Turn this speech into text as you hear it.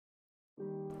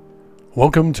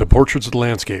Welcome to Portraits of the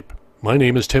Landscape. My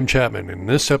name is Timm Chapman. In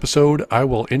this episode, I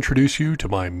will introduce you to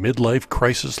my midlife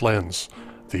crisis lens,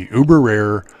 the uber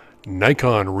rare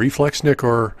Nikon Reflex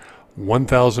Nikkor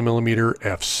 1000mm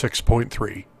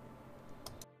F6.3.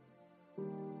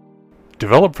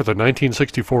 Developed for the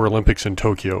 1964 Olympics in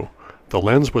Tokyo, the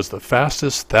lens was the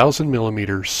fastest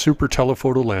 1000mm super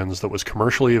telephoto lens that was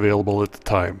commercially available at the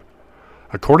time.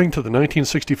 According to the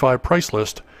 1965 price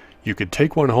list, you could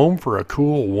take one home for a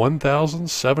cool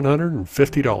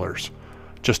 $1,750,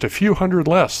 just a few hundred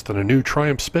less than a new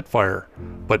Triumph Spitfire,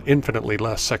 but infinitely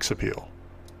less sex appeal.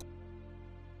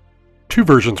 Two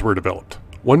versions were developed,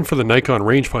 one for the Nikon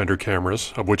rangefinder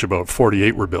cameras, of which about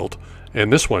 48 were built,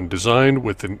 and this one designed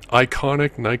with an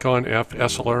iconic Nikon F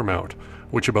SLR mount,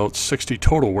 which about 60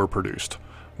 total were produced,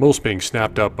 most being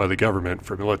snapped up by the government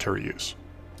for military use.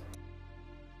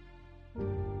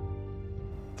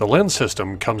 The lens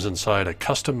system comes inside a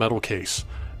custom metal case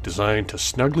designed to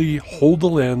snugly hold the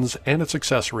lens and its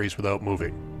accessories without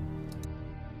moving.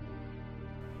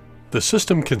 The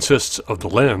system consists of the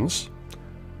lens,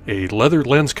 a leather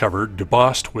lens cover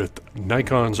debossed with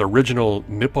Nikon's original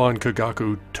Nippon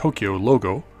Kogaku Tokyo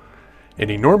logo,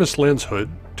 an enormous lens hood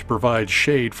to provide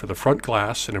shade for the front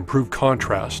glass and improve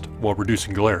contrast while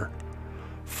reducing glare.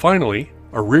 Finally,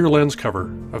 a rear lens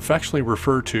cover, affectionately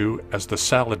referred to as the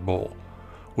salad bowl,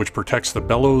 which protects the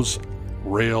bellows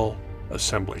rail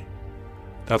assembly.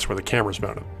 That's where the camera's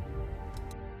mounted.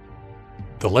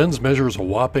 The lens measures a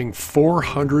whopping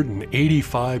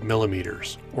 485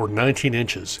 millimeters, or 19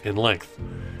 inches, in length.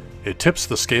 It tips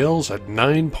the scales at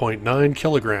 9.9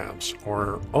 kilograms,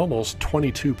 or almost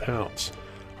 22 pounds.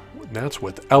 That's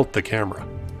without the camera.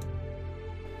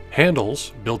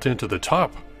 Handles built into the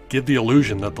top give the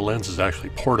illusion that the lens is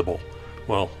actually portable.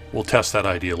 Well, we'll test that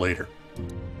idea later.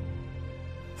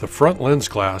 The front lens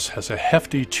glass has a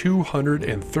hefty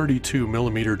 232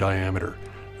 millimeter diameter.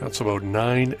 That's about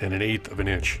 9 1/8 of an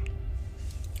inch.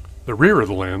 The rear of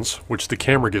the lens, which the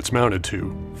camera gets mounted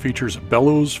to, features a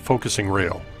bellows focusing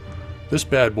rail. This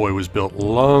bad boy was built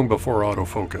long before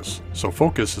autofocus, so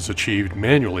focus is achieved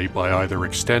manually by either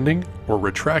extending or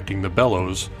retracting the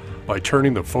bellows by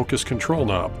turning the focus control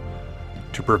knob.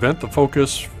 To prevent the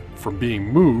focus from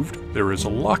being moved, there is a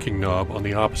locking knob on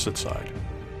the opposite side.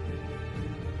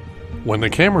 When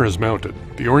the camera is mounted,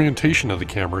 the orientation of the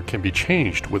camera can be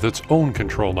changed with its own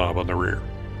control knob on the rear.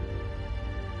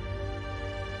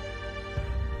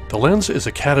 The lens is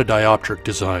a catadioptric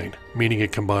design, meaning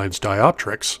it combines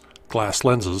dioptrics, glass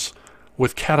lenses,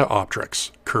 with cataoptrics,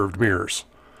 curved mirrors.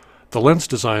 The lens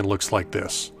design looks like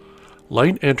this.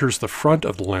 Light enters the front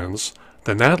of the lens,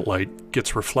 then that light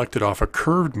gets reflected off a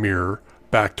curved mirror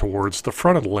back towards the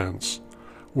front of the lens,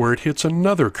 where it hits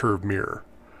another curved mirror,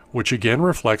 which again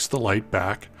reflects the light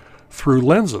back through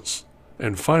lenses,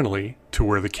 and finally to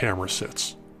where the camera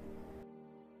sits.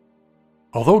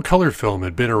 Although color film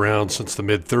had been around since the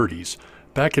mid-30s,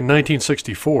 back in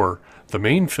 1964, the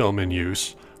main film in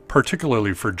use,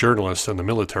 particularly for journalists and the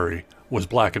military, was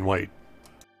black and white.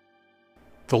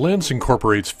 The lens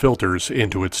incorporates filters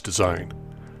into its design.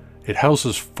 It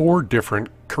houses 4 different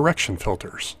correction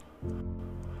filters.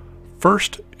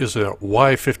 First is a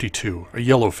Y52, a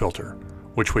yellow filter,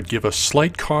 which would give a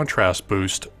slight contrast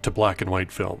boost to black and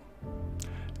white film.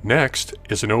 Next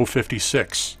is an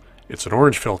O56. It's an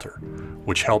orange filter,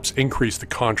 which helps increase the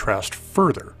contrast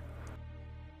further.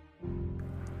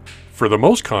 For the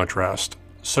most contrast,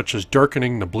 such as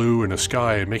darkening the blue in the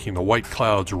sky and making the white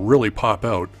clouds really pop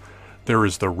out, there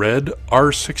is the red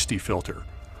R60 filter.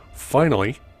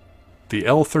 Finally, the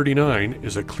L39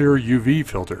 is a clear UV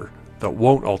filter that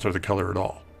won't alter the color at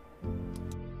all.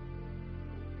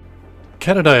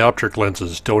 Catadioptric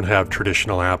lenses don't have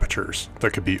traditional apertures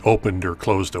that could be opened or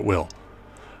closed at will.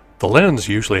 The lens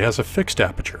usually has a fixed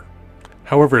aperture.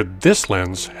 However, this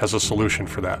lens has a solution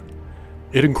for that.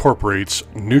 It incorporates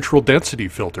neutral density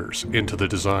filters into the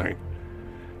design.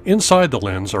 Inside the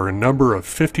lens are a number of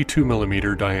 52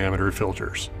 millimeter diameter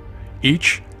filters,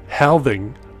 each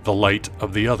halving the light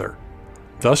of the other,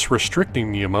 thus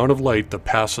restricting the amount of light that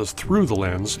passes through the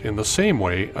lens in the same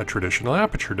way a traditional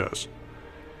aperture does.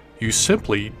 You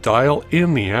simply dial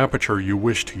in the aperture you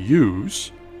wish to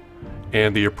use,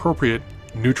 and the appropriate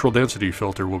neutral density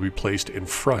filter will be placed in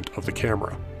front of the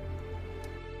camera.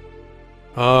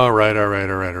 Alright,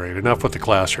 enough with the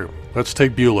classroom. Let's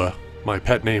take Beulah, my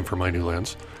pet name for my new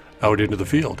lens, out into the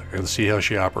field and see how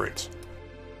she operates.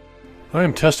 I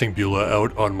am testing Beulah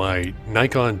out on my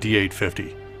Nikon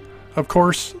D850. Of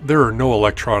course, there are no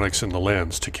electronics in the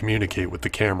lens to communicate with the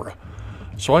camera,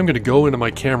 so I'm going to go into my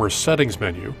camera settings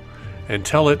menu and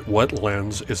tell it what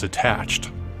lens is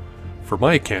attached. For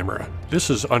my camera, this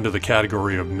is under the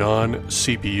category of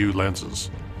non-CPU lenses.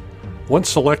 Once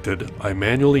selected, I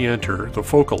manually enter the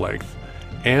focal length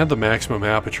and the maximum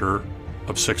aperture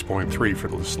of 6.3 for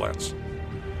this lens.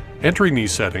 Entering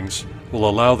these settings will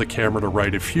allow the camera to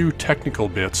write a few technical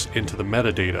bits into the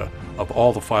metadata of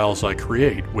all the files I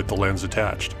create with the lens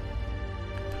attached.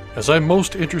 As I'm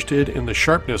most interested in the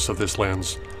sharpness of this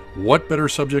lens, what better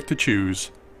subject to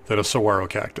choose than a saguaro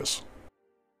cactus?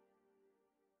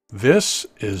 This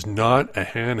is not a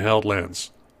handheld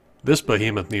lens. This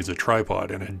behemoth needs a tripod,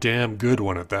 and a damn good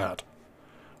one at that.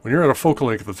 When you're at a focal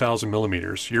length of 1000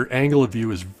 millimeters, your angle of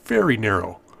view is very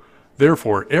narrow.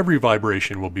 Therefore, every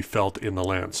vibration will be felt in the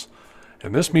lens.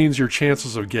 And this means your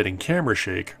chances of getting camera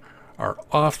shake are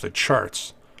off the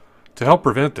charts. To help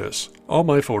prevent this, all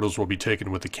my photos will be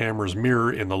taken with the camera's mirror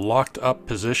in the locked up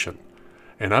position,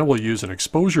 and I will use an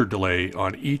exposure delay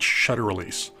on each shutter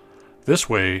release. This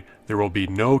way, there will be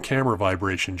no camera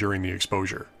vibration during the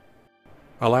exposure.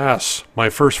 Alas, my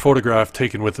first photograph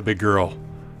taken with the big girl.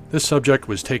 This subject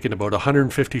was taken about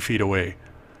 150 feet away.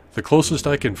 The closest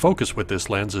I can focus with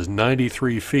this lens is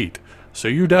 93 feet, so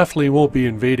you definitely won't be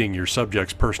invading your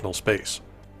subject's personal space.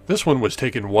 This one was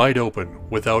taken wide open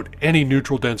without any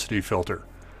neutral density filter,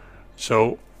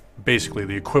 so basically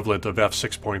the equivalent of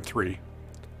F6.3.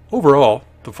 Overall,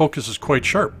 the focus is quite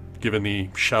sharp given the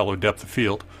shallow depth of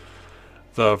field.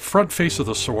 The front face of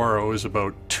the saguaro is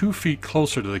about 2 feet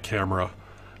closer to the camera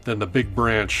than the big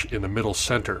branch in the middle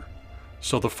center,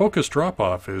 so the focus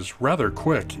drop-off is rather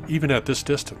quick even at this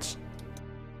distance.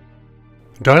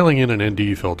 Dialing in an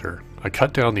ND filter, I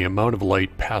cut down the amount of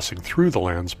light passing through the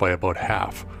lens by about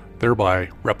half, thereby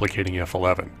replicating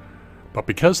f11. But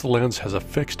because the lens has a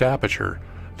fixed aperture,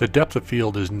 the depth of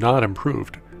field is not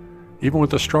improved, even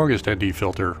with the strongest ND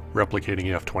filter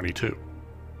replicating f22.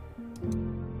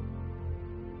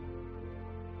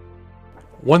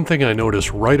 One thing I noticed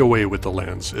right away with the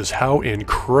lens is how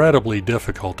incredibly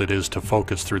difficult it is to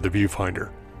focus through the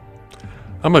viewfinder.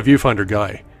 I'm a viewfinder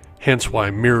guy, hence why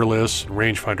mirrorless and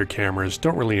rangefinder cameras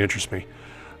don't really interest me.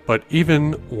 But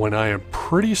even when I am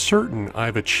pretty certain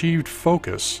I've achieved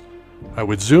focus, I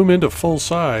would zoom into full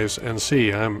size and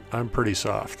see I'm pretty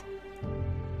soft.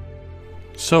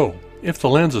 So, if the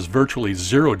lens is virtually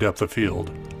zero depth of field,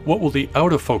 what will the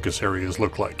out of focus areas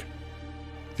look like?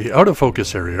 The out of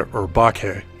focus area, or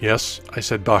bokeh, yes, I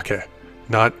said bokeh,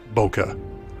 not bokeh.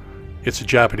 It's a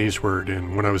Japanese word,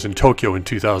 and when I was in Tokyo in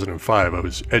 2005, I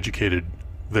was educated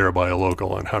there by a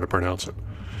local on how to pronounce it.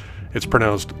 It's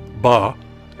pronounced ba,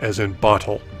 as in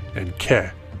bottle, and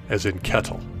ke, as in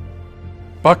kettle.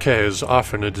 Bokeh is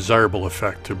often a desirable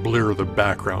effect to blur the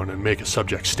background and make a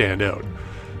subject stand out.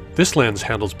 This lens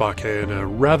handles bokeh in a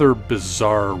rather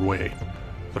bizarre way.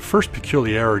 The first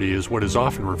peculiarity is what is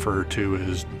often referred to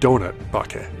as donut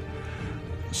bokeh.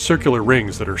 Circular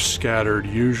rings that are scattered,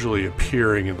 usually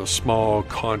appearing in the small,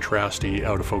 contrasty,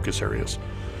 out-of-focus areas.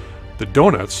 The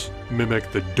donuts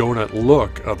mimic the donut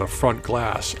look of the front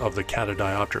glass of the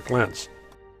catadioptric lens.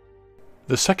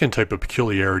 The second type of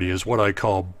peculiarity is what I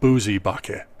call boozy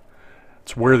bokeh.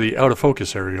 It's where the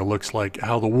out-of-focus area looks like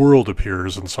how the world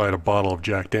appears inside a bottle of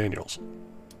Jack Daniels.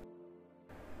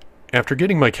 After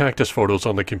getting my cactus photos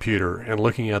on the computer and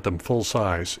looking at them full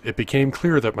size, it became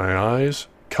clear that my eyes,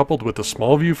 coupled with the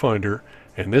small viewfinder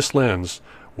and this lens,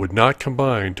 would not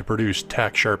combine to produce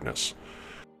tack sharpness.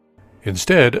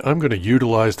 Instead, I'm going to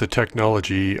utilize the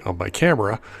technology of my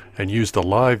camera and use the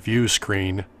live view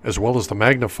screen as well as the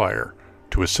magnifier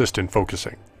to assist in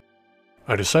focusing.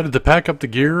 I decided to pack up the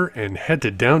gear and head to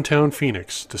downtown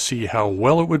Phoenix to see how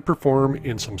well it would perform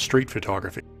in some street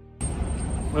photography.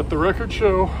 Let the record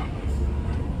show,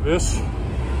 this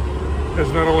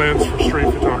is not a lens for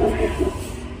street photography.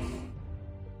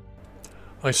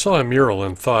 I saw a mural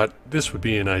and thought this would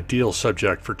be an ideal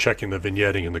subject for checking the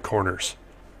vignetting in the corners.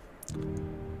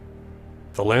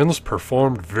 The lens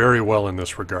performed very well in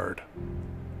this regard,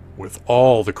 with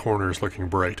all the corners looking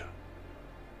bright.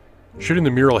 Shooting the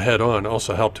mural head-on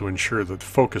also helped to ensure that the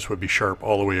focus would be sharp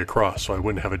all the way across so I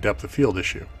wouldn't have a depth of field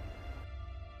issue.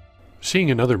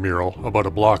 Seeing another mural about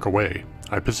a block away,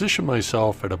 I positioned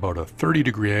myself at about a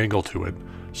 30-degree angle to it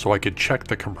so I could check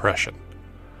the compression.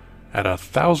 At a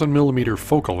 1000mm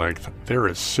focal length, there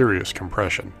is serious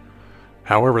compression.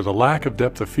 However, the lack of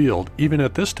depth of field, even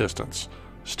at this distance,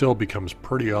 still becomes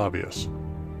pretty obvious.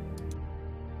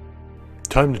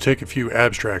 Time to take a few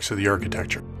abstracts of the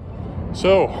architecture.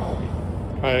 So,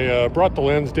 I brought the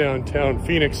lens downtown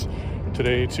Phoenix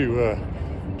today to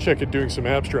check it doing some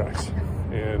abstracts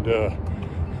and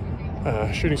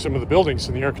shooting some of the buildings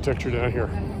and the architecture down here.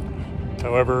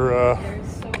 However,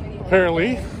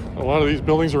 apparently a lot of these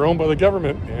buildings are owned by the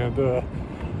government, and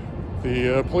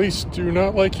the police do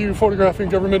not like you photographing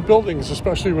government buildings,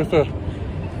 especially with a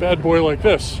bad boy like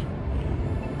this.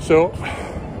 So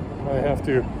I have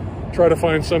to try to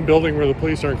find some building where the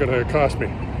police aren't going to accost me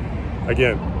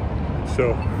again.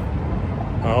 So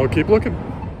I'll keep looking.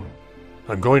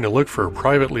 I'm going to look for a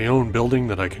privately owned building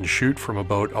that I can shoot from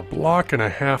about a block and a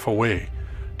half away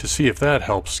to see if that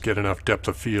helps get enough depth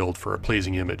of field for a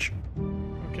pleasing image.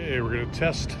 Okay, we're going to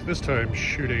test this time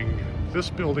shooting this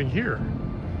building here.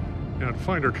 Now to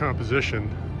find our composition,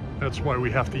 that's why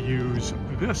we have to use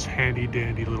this handy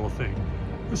dandy little thing.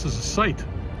 This is a sight.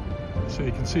 So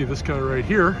you can see this guy right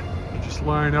here, just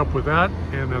line up with that,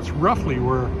 and that's roughly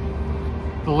where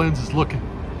the lens is looking.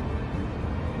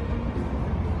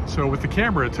 So with the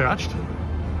camera attached,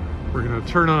 we're going to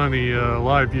turn on the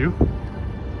live view,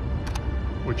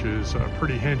 which is a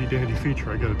pretty handy dandy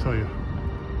feature, I got to tell you.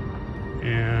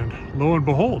 And lo and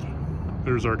behold,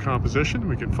 there's our composition.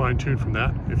 We can fine tune from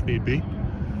that if need be.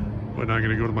 But I'm going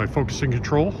to go to my focusing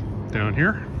control down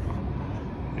here,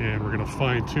 and we're going to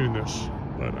fine tune this.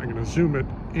 But I'm going to zoom it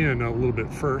in a little bit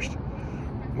first.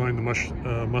 Mind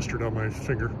the mustard on my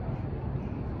finger.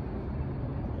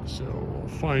 So we'll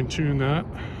fine tune that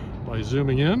by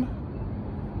zooming in,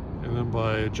 and then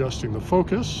by adjusting the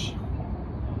focus,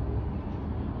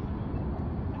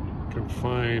 you can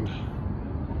find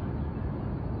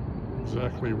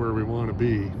exactly where we want to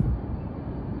be.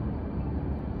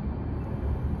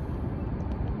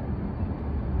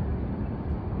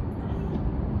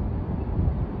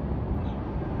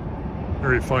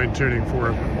 Very fine tuning for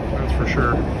it, that's for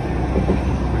sure.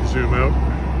 We zoom out,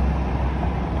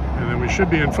 and then we should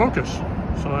be in focus.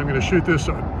 So I'm going to shoot this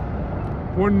on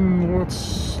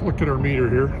let's look at our meter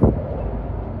here.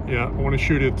 Yeah, I want to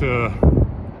shoot it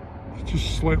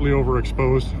just slightly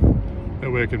overexposed.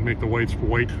 That way I can make the whites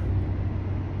white.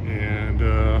 And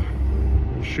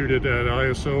we'll shoot it at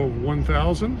ISO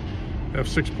 1000,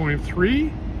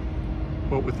 F6.3,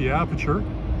 but with the aperture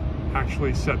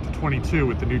actually set to 22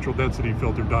 with the neutral density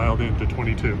filter dialed in to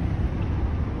 22.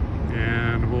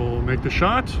 And we'll make the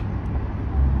shot.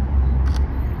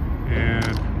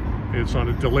 And it's on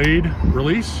a delayed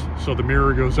release, so the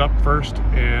mirror goes up first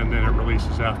and then it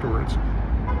releases afterwards.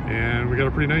 And we got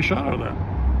a pretty nice shot out of that.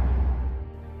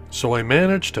 So I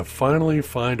managed to finally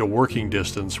find a working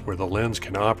distance where the lens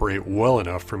can operate well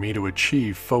enough for me to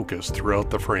achieve focus throughout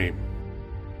the frame.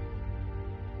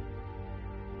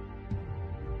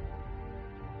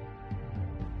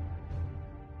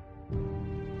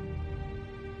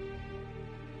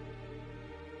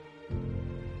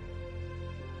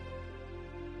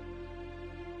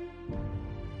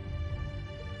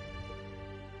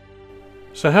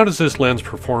 So how does this lens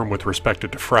perform with respect to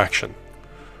diffraction?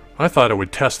 I thought I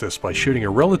would test this by shooting a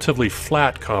relatively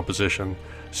flat composition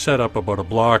set up about a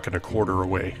block and a quarter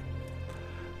away.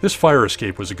 This fire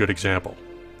escape was a good example.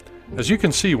 As you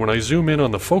can see, when I zoom in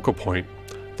on the focal point,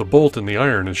 the bolt in the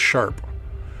iron is sharp.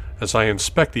 As I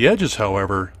inspect the edges,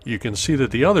 however, you can see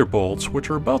that the other bolts, which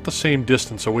are about the same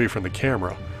distance away from the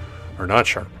camera, are not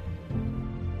sharp.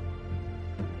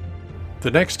 The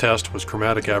next test was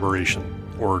chromatic aberration,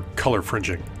 or color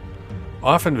fringing,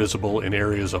 often visible in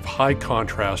areas of high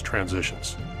contrast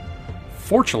transitions.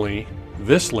 Fortunately,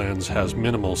 this lens has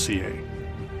minimal CA.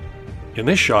 In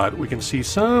this shot, we can see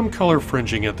some color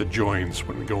fringing at the joins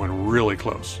when we go in really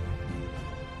close.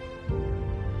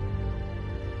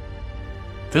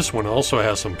 This one also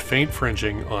has some faint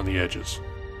fringing on the edges.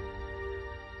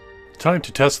 Time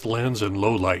to test the lens in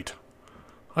low light.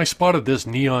 I spotted this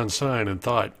neon sign and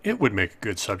thought it would make a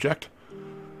good subject.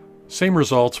 Same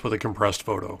results with a compressed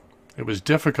photo. It was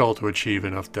difficult to achieve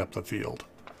enough depth of field.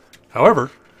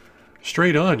 However,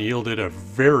 straight on yielded a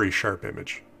very sharp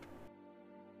image.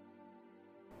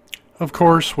 Of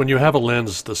course, when you have a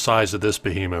lens the size of this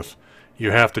behemoth,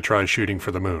 you have to try shooting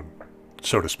for the moon,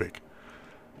 so to speak.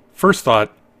 First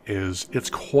thought is it's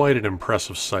quite an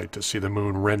impressive sight to see the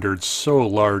moon rendered so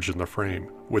large in the frame,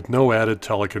 with no added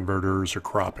teleconverters or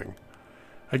cropping.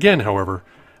 Again, however,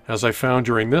 as I found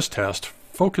during this test,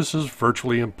 focus is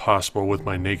virtually impossible with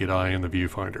my naked eye in the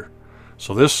viewfinder,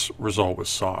 so this result was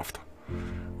soft.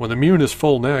 When the moon is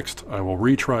full next, I will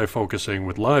retry focusing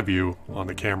with live view on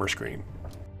the camera screen.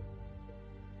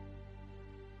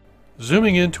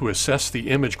 Zooming in to assess the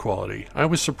image quality, I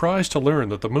was surprised to learn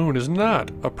that the moon is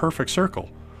not a perfect circle.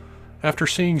 After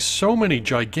seeing so many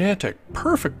gigantic,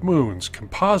 perfect moons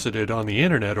composited on the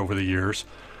internet over the years,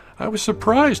 I was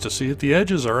surprised to see that the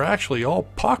edges are actually all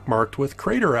pockmarked with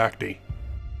crater acne.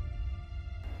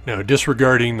 Now,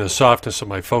 disregarding the softness of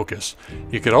my focus,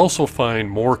 you could also find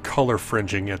more color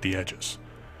fringing at the edges.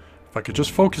 If I could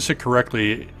just focus it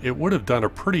correctly, it would have done a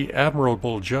pretty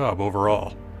admirable job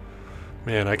overall.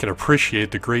 Man, I can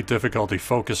appreciate the great difficulty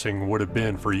focusing would have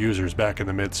been for users back in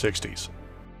the mid-60s.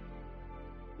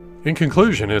 In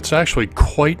conclusion, it's actually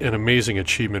quite an amazing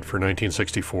achievement for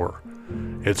 1964.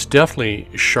 It's definitely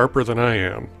sharper than I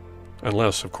am,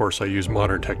 unless, of course, I use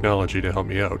modern technology to help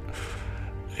me out.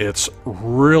 It's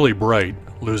really bright,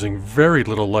 losing very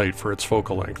little light for its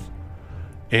focal length,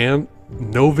 and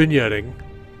no vignetting,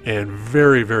 and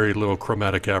very, very little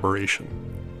chromatic aberration.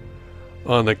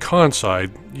 On the con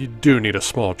side, you do need a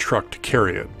small truck to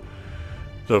carry it.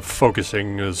 The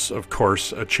focusing is, of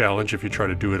course, a challenge if you try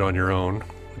to do it on your own,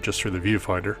 just through the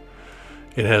viewfinder.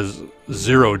 It has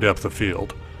zero depth of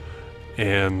field,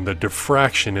 and the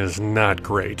diffraction is not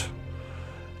great.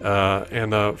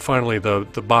 Finally, the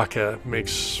bokeh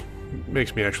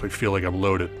makes me actually feel like I'm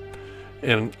loaded.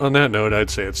 And on that note,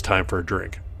 I'd say it's time for a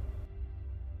drink.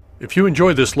 If you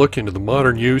enjoyed this look into the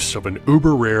modern use of an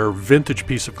uber rare vintage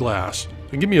piece of glass,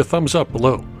 then give me a thumbs up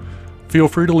below. Feel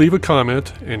free to leave a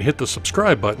comment and hit the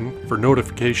subscribe button for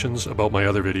notifications about my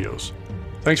other videos.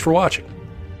 Thanks for watching.